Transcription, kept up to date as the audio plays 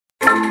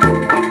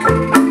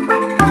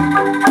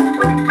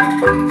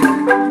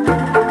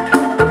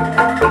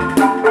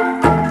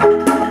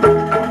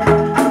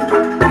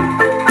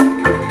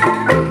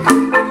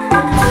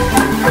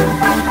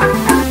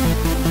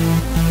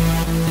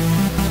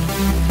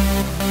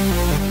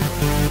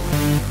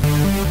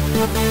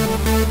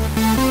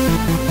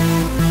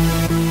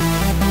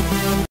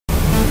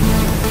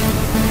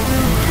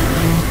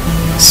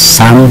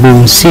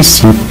Sambung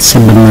sisip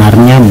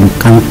sebenarnya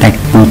bukan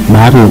teknik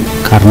baru,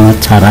 karena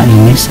cara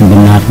ini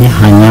sebenarnya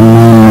hanya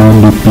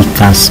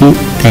memodifikasi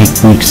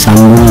teknik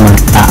sambung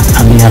mata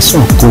alias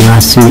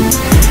okulasi.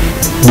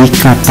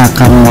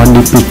 Dikatakan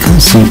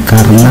modifikasi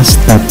karena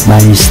step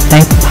by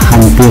step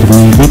hampir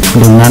mirip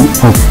dengan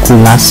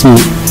okulasi.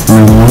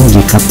 Namun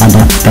jika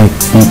pada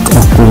teknik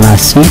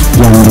okulasi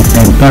yang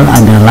ditempel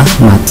adalah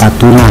mata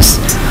tunas,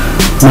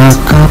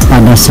 maka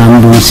pada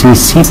sambung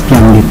sisip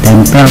yang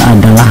ditempel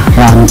adalah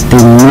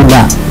ranting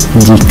muda.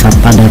 Jika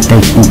pada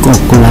teknik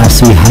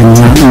okulasi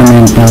hanya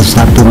menempel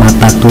satu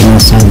mata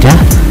tunas saja,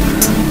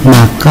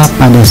 maka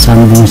pada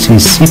sambung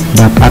sisip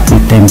dapat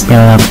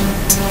ditempel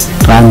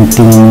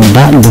ranting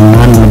muda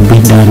dengan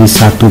lebih dari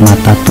satu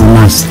mata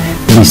tunas,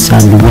 bisa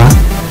 2,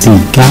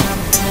 3,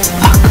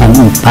 bahkan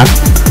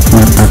 4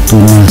 mata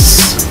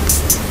tunas.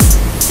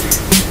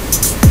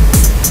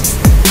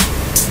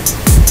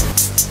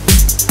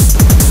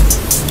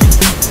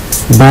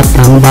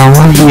 Batang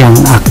bawah yang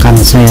akan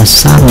saya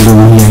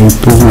sambung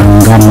yaitu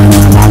mangga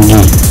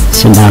manalagi,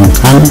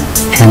 sedangkan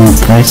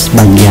entres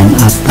bagian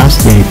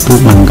atas yaitu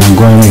mangga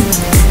golek.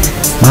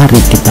 Mari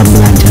kita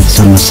belajar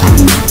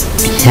sama-sama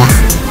ya.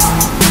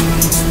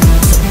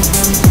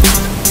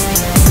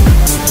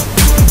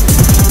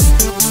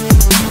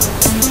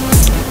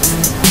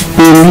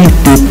 Pilih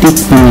titik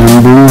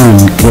penyambungan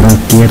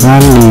kira-kira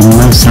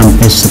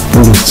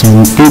 5-10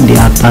 cm di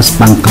atas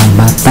pangkal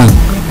batang.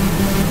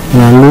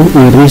 Lalu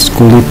iris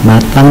kulit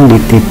batang di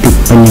titik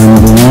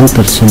penyambungan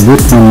tersebut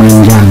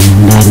memanjang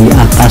dari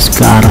atas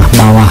ke arah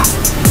bawah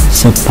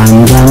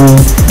sepanjang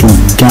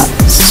 3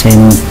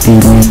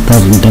 cm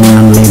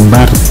dengan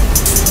lebar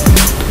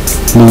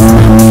 5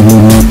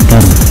 mm.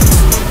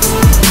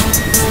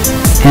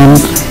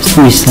 Entres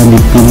bisa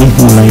dipilih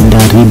mulai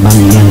dari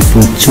bagian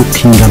pucuk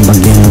hingga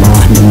bagian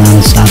bawah dengan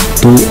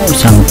 1-4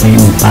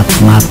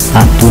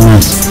 mata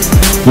tunas.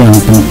 Yang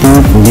penting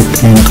kulit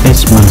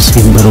entres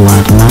masih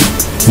berwarna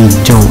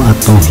hijau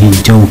atau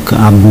hijau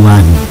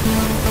keabuan.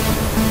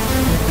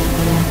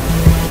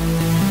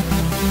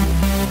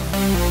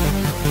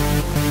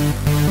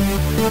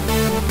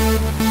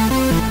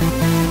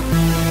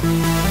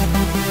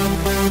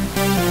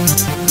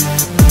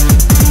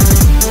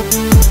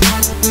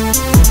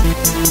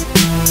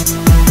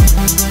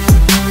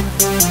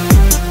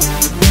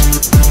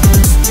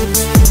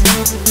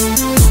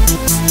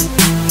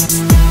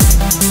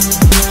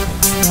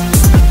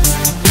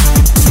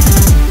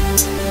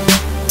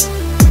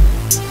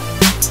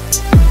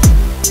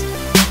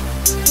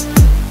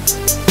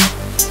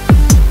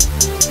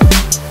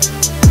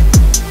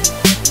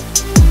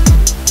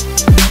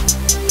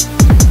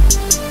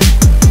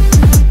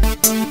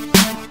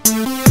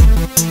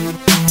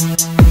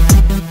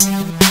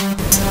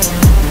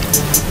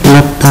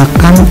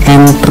 Letakkan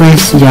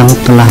entres yang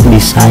telah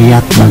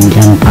disayat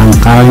bagian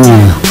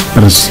pangkalnya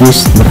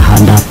persis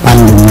berhadapan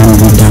dengan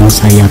bidang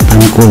sayatan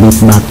kulit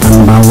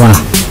batang bawah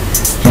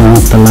yang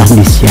telah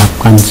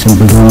disiapkan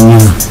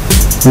sebelumnya.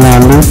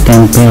 Lalu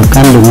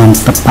tempelkan dengan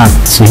tepat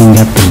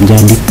sehingga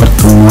terjadi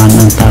pertemuan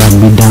antara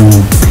bidang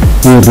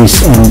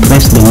iris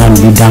entres dengan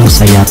bidang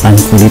sayatan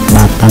kulit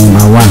batang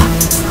bawah.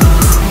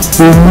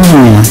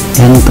 Umumnya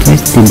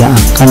entres tidak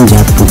akan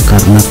jatuh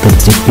karena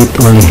terjepit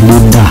oleh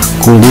lidah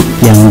kulit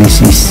yang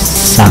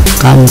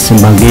disisakan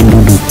sebagai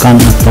dudukan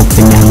atau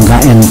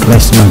penyangga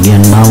entres bagian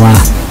bawah.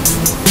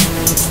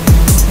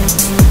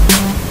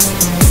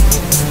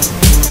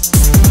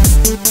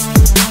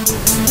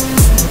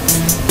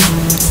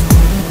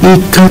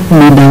 Ikat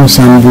bidang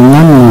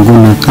sambungan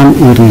menggunakan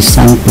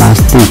irisan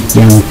plastik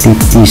yang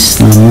tipis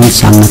namun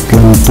sangat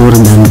lentur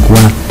dan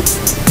kuat.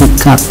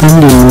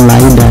 Ikatan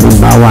dimulai dari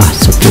bawah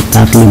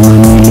sekitar 5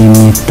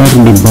 mm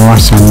di bawah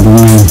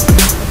sambungan,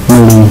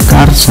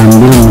 melingkar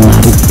sambil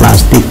menarik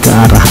plastik ke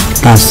arah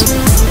atas,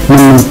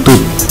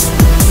 menutup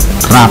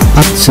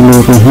rapat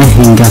seluruhnya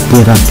hingga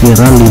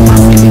kira-kira 5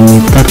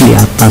 mm di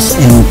atas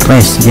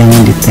entres yang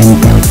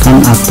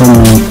ditempelkan atau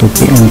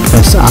menutupi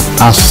entres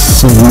atas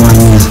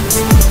semuanya.